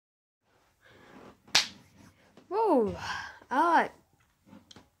Whew. Alright.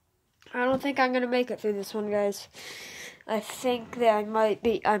 I don't think I'm gonna make it through this one, guys. I think that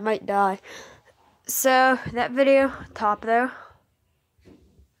I might die. So, that video, top there.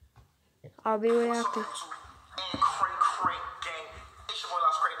 I'll be way after.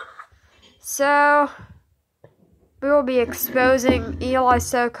 So, we will be exposing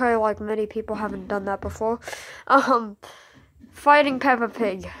Elisocray like many people haven't done that before. Fighting Peppa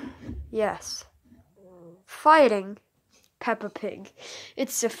Pig. Yes. Fighting Peppa Pig.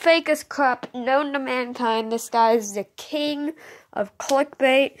 It's the fakest crap known to mankind. This guy is the king of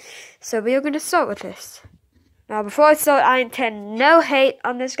clickbait. So we are going to start with this. Now, before I start, I intend no hate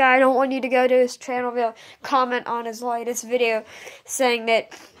on this guy. I don't want you to go to his channel, comment on his latest video saying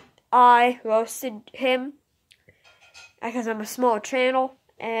that I roasted him because I'm a small channel,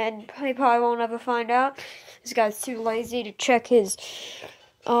 and he probably won't ever find out. This guy's too lazy to check his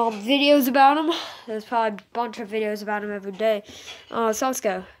videos about him. There's probably a bunch of videos about him every day. So let's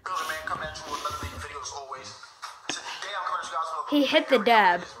go. He hit the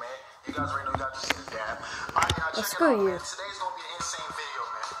dab. Well, screw you.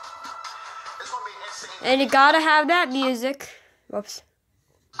 And you gotta have that music. Whoops.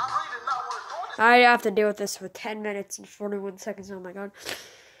 I have to deal with this for 10 minutes and 41 seconds. Oh my god.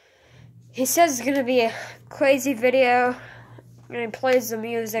 He says it's gonna be a crazy video, and he plays the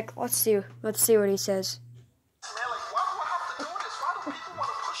music. Let's see what he says. Man, like, why do I have to do this? Why do people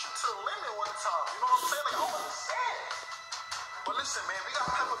want to push you to the limit all the time? You know what I'm saying? Like, I don't understand. But listen, man, we got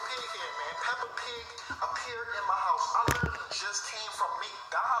Peppa Pig here, man. Peppa Pig appeared in my house. I literally just came from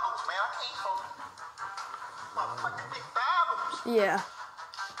McDonald's, man. I came from motherfucking McDonald's. Yeah.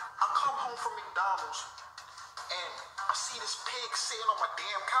 I come home from McDonald's, and I see this pig sitting on my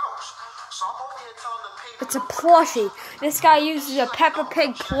damn couch. So I'm over here telling the pig... It's a plushie. This guy uses a Peppa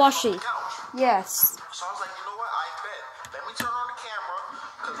Pig plushie. Yes. So I was like, you know what? I bet. Let me turn on the camera,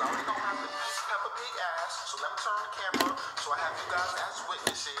 because I already don't have to beat Peppa Pig ass. So let me turn on the camera, so I have you guys as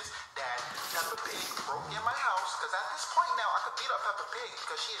witnesses that Peppa Pig broke in my house. Because at this point now, I could beat up Peppa Pig,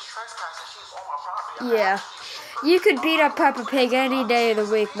 because she is trespassing. She is on my property. Yeah. You could beat up Peppa Pig any day of the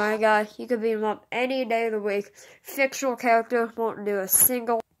week, my guy. You could beat him up any day of the week. Fictional character won't do a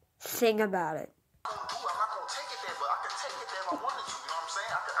single thing about it. I'm not going to take it there, but I could take it there if I wanted to, you know what I'm saying?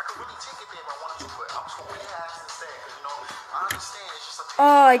 I could really take it there if I wanted to, but I'm just going to beat her ass instead, because, you know, I understand it's just a pain.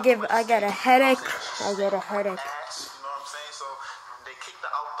 Oh, I got a headache. I got a headache. You know what I'm saying? So, they kicked her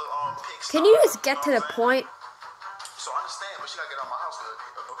out the pig style. Can you just get to the point? So, I understand, but she got to get out of my house, because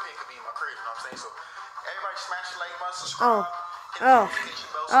a pig could be in my crib, you know what I'm saying? So, everybody smash the like button, subscribe, hit the notification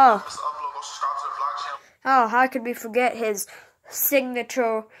bell, so you miss the upload, go subscribe to the vlog channel. Oh, how could we forget his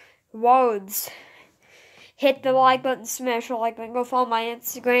signature words? Hit the like button, smash the like button, go follow my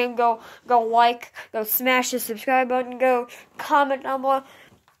Instagram, go like, go smash the subscribe button, go comment down below.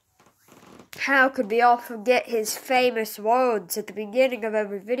 How could we all forget his famous words at the beginning of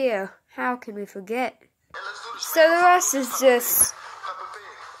every video? How can we forget? So the rest is just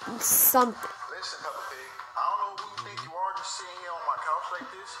something. Listen, Peppa Pig, I don't know who you think you are just sitting here on my couch like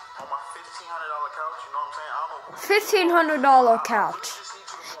this, on my $1,500 couch, you know what I'm saying? I don't know. $1,500 couch.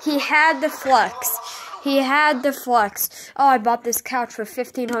 He had the flex. He had the flex. Oh, I bought this couch for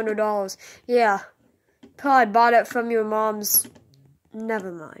 $1,500. Yeah. Probably bought it from your mom's...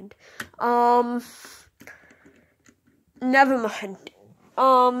 Never mind. Never mind.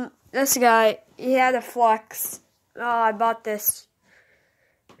 This guy, he had a flex. Oh, I bought this.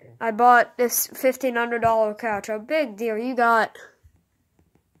 I bought this $1,500 couch. A big deal. You got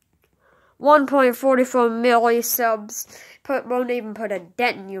 1.44 million subs. Won't even put a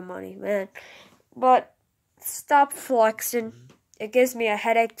dent in your money, man. But stop flexing. It gives me a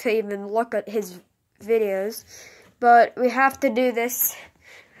headache to even look at his videos. But we have to do this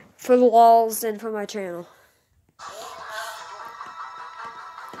for the lols and for my channel.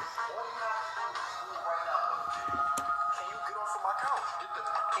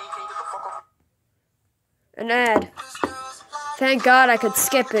 An ad. Thank God I could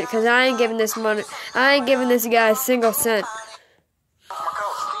skip it, because I ain't giving this money. I ain't giving this guy a single cent.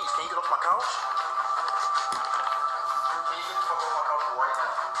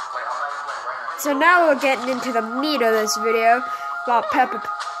 So now we're getting into the meat of this video about Peppa Pig.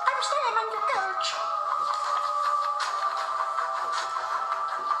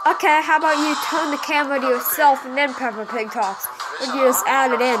 Okay, how about you turn the camera to yourself and then Peppa Pig talks? Or you just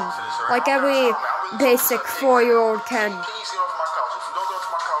add it in, like every basic 4-year-old can.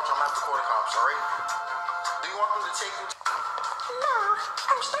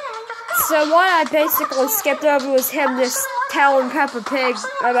 So what I basically skipped over was him just telling Peppa Pig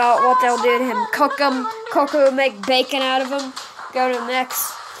about what they'll do to him. Cook him, make bacon out of him, go to the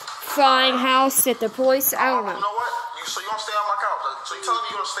next frying house at the police. I don't know. You know what? So you gonna stay on my couch? So you telling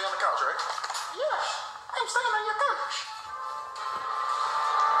me you're gonna stay on the couch, right? Yes, I'm staying on your couch.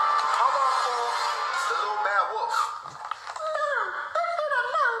 How about for the little bad wolf? No.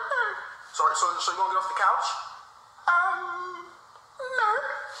 Sorry, so you gonna get off the couch? No.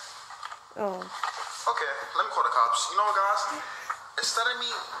 Oh. Okay, let me call the cops. You know what, guys? Instead of me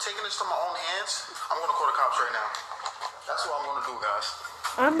taking this to my own hands, I'm gonna call the cops right now. That's what I'm gonna do, guys.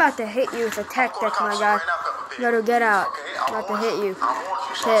 I'm about to hit you with a tactic, my guy. You better get out. Okay, I'm about to hit you. I warned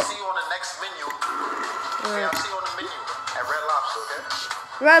you, so I'll see you on the next menu. Okay, I'll see you on the menu at Red Lobster, okay?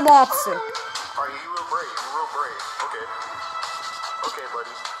 Red Lobster. Alright, you real brave. You're real brave. Okay. Okay,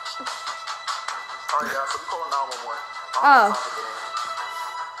 buddy. Alright, guys, so we call 911.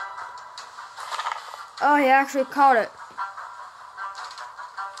 Oh, he actually caught it.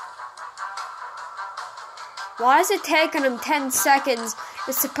 Why is it taking him 10 seconds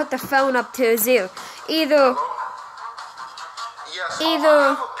just to put the phone up to his ear? Either I have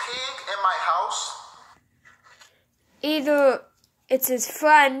a pig in my house. Either it's his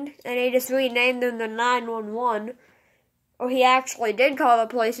friend and he just renamed him to 911, or he actually did call the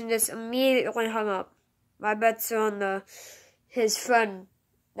police and just immediately hung up. My bets are on his friend.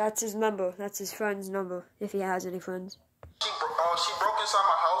 That's his number. That's his friend's number, if he has any friends. She broke inside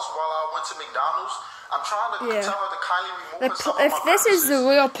my house while I went to McDonald's. I'm trying to tell her to kindly remove herself from my If this is the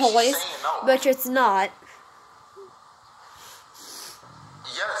real police, no. which it's not.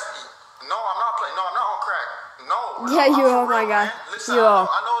 Yes. No, I'm not playing. No, I'm not on crack. No. Yeah, you are, my guy. Listen, you are.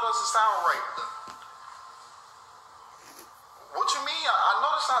 I know it doesn't sound right. What you mean? I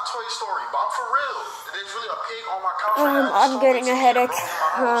know it's not Toy Story, but I'm for real. There's really a pig on my couch. I'm getting a headache.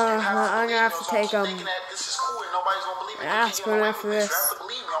 I'm gonna have to take This is cool and nobody's gonna believe me. aspirin after this. You have to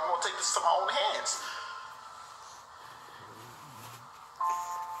believe me. I'm gonna take this to my own hands.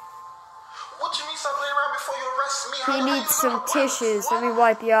 What you mean stop playing around before you arrest me? He needs some tissues. Let me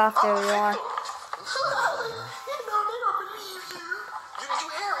wipe you off there, you are. You know they don't believe you. You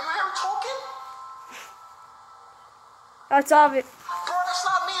hear him talking? That's obvious. Bro, that's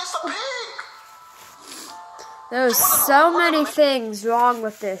not me, it's a pig. There's so many things wrong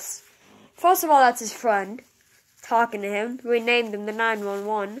with this. First of all, that's his friend. Talking to him. We named him the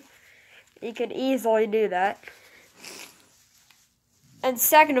 911. He could easily do that. And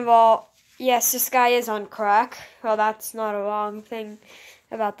second of all, yes, this guy is on crack. Well, that's not a wrong thing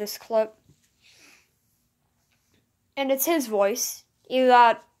about this clip. And it's his voice.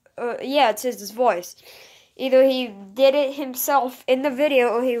 It's his voice. Either he did it himself in the video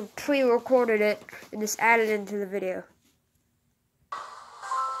or he pre-recorded it and just added it into the video.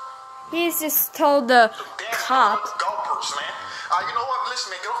 He's just told the cop. Gulpers, man. You know what? Listen,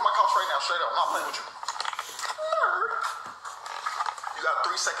 man, get off my couch right now, straight up. I'm not playing with you. You got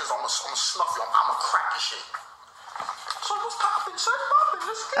 3 seconds. I'm gonna snuff you. I'm gonna crack your shit. So what's poppin'? Say poppin'.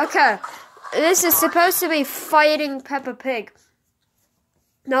 Let's get Okay, this is supposed to be fighting Peppa Pig.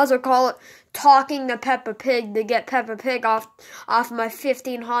 I also call it talking to Peppa Pig to get Peppa Pig off my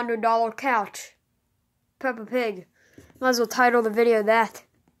 $1,500 couch. Peppa Pig. Might as well title the video that.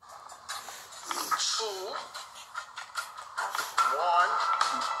 2, 1.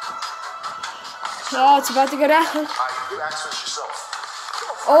 Oh, it's about to go down. You access yourself.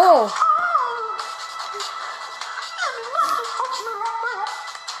 Oh.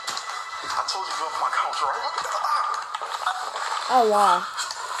 I told you to get off my couch, right? Oh, wow.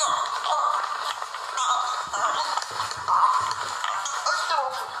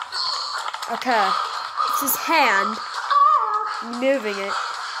 Okay. It's his hand. Moving it.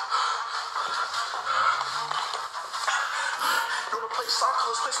 You wanna play soccer?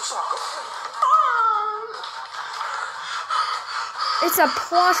 Let's play some soccer. It's a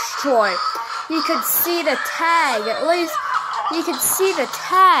plush toy. You could see the tag. At least you could see the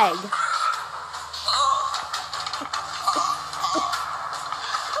tag.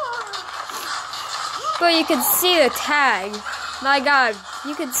 But you can see the tag. My God,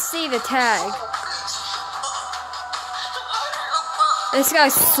 you can see the tag. This guy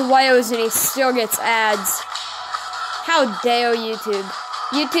swears and he still gets ads. How dare YouTube?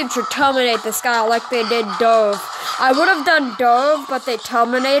 YouTube should terminate this guy like they did Dove. I would have done Dove, but they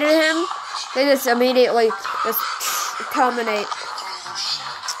terminated him. They just immediately terminate.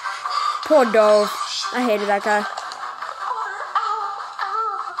 Poor Dove. I hated that guy.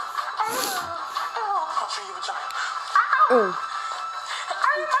 Oh.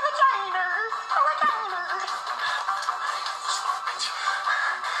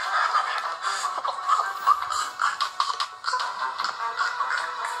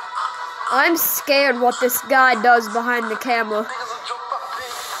 I'm scared what this guy does behind the camera.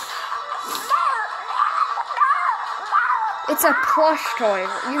 It's a plush toy.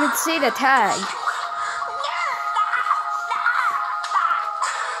 You can see the tag.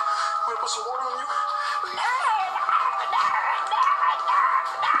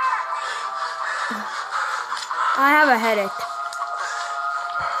 I have a headache.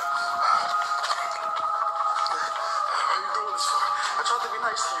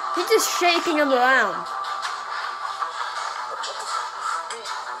 He's just shaking him around.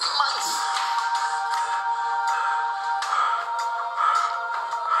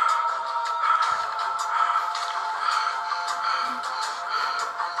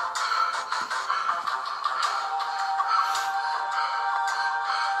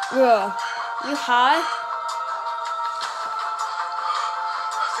 Bro, you high? I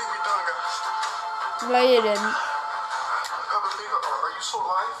think we're done, guys. No, you didn't. Are you still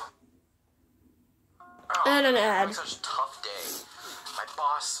alive? And an ad. It was such a tough day. My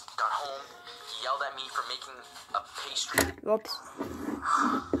boss got home. He yelled at me for making a pastry. Whoops.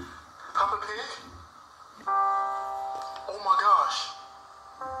 Peppa Pig? Oh my gosh.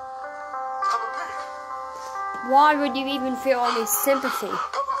 Peppa Pig. Why would you even feel any sympathy?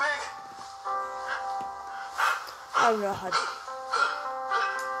 Peppa Pig. Oh god.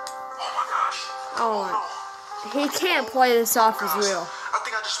 Oh my gosh. Oh, he can't play this off as real. I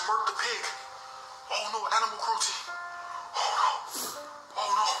think I just murked the pig. Oh no, animal cruelty. Oh no.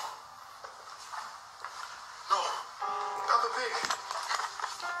 Oh no. No. Peppa Pig.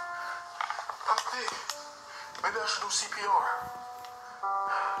 Peppa Pig. Maybe I should do CPR.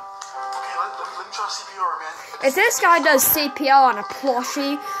 Okay, let me try CPR, man. If this guy does CPR on a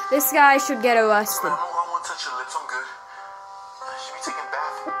plushie, this guy should get arrested. I don't want to touch your lips. I'm good. You should be taking a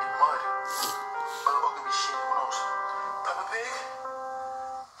bath in mud. Ugly shit. Who knows? Peppa Pig?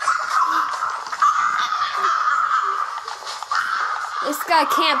 This guy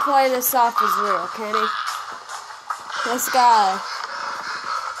can't play this off as real, can he? This guy.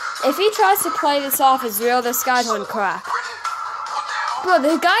 If he tries to play this off as real, this guy's on crack. Bro,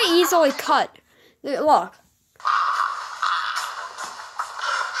 the guy easily cut. Look.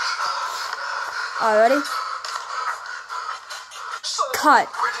 Alright, ready? Cut.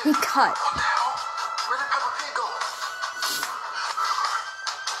 He cut. What the hell? Where did Peppa Pig go?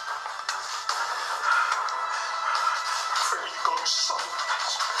 Where you go, son?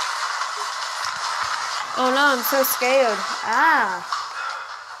 Oh no, I'm so scared. Ah.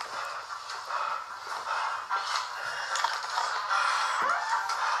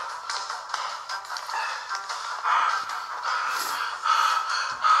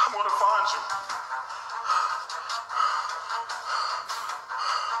 I'm gonna find you.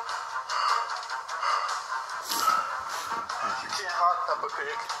 You can't hide Peppa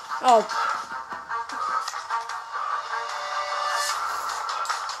Pig. Oh.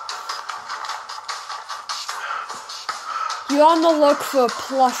 You're on the look for a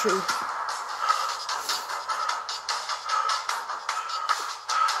plushie.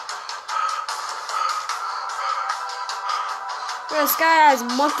 This guy has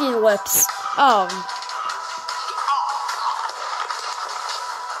monkey lips.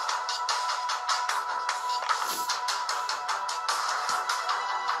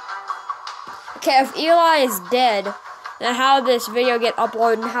 Okay, if Eli is dead, then how did this video get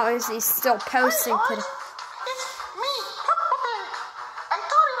uploaded and how is he still posting to the... It's me, Peppa Pig. I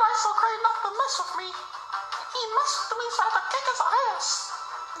told Elisocray not to mess with me. He messed with me so I had to kick his ass.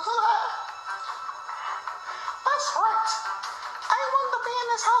 That's right. I want to be in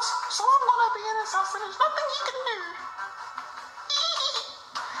his house, so I'm gonna be in his house and there's nothing he can do.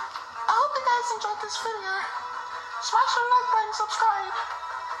 I hope you guys enjoyed this video. Smash the like button, subscribe.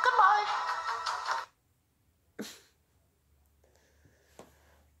 Goodbye.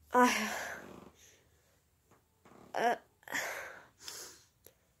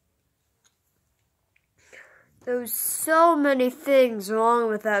 There's so many things wrong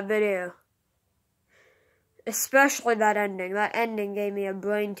with that video. Especially that ending. That ending gave me a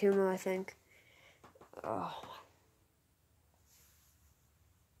brain tumor, I think. Oh.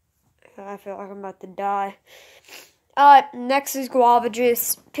 I feel like I'm about to die. Alright, next is guava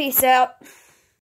juice. Peace out.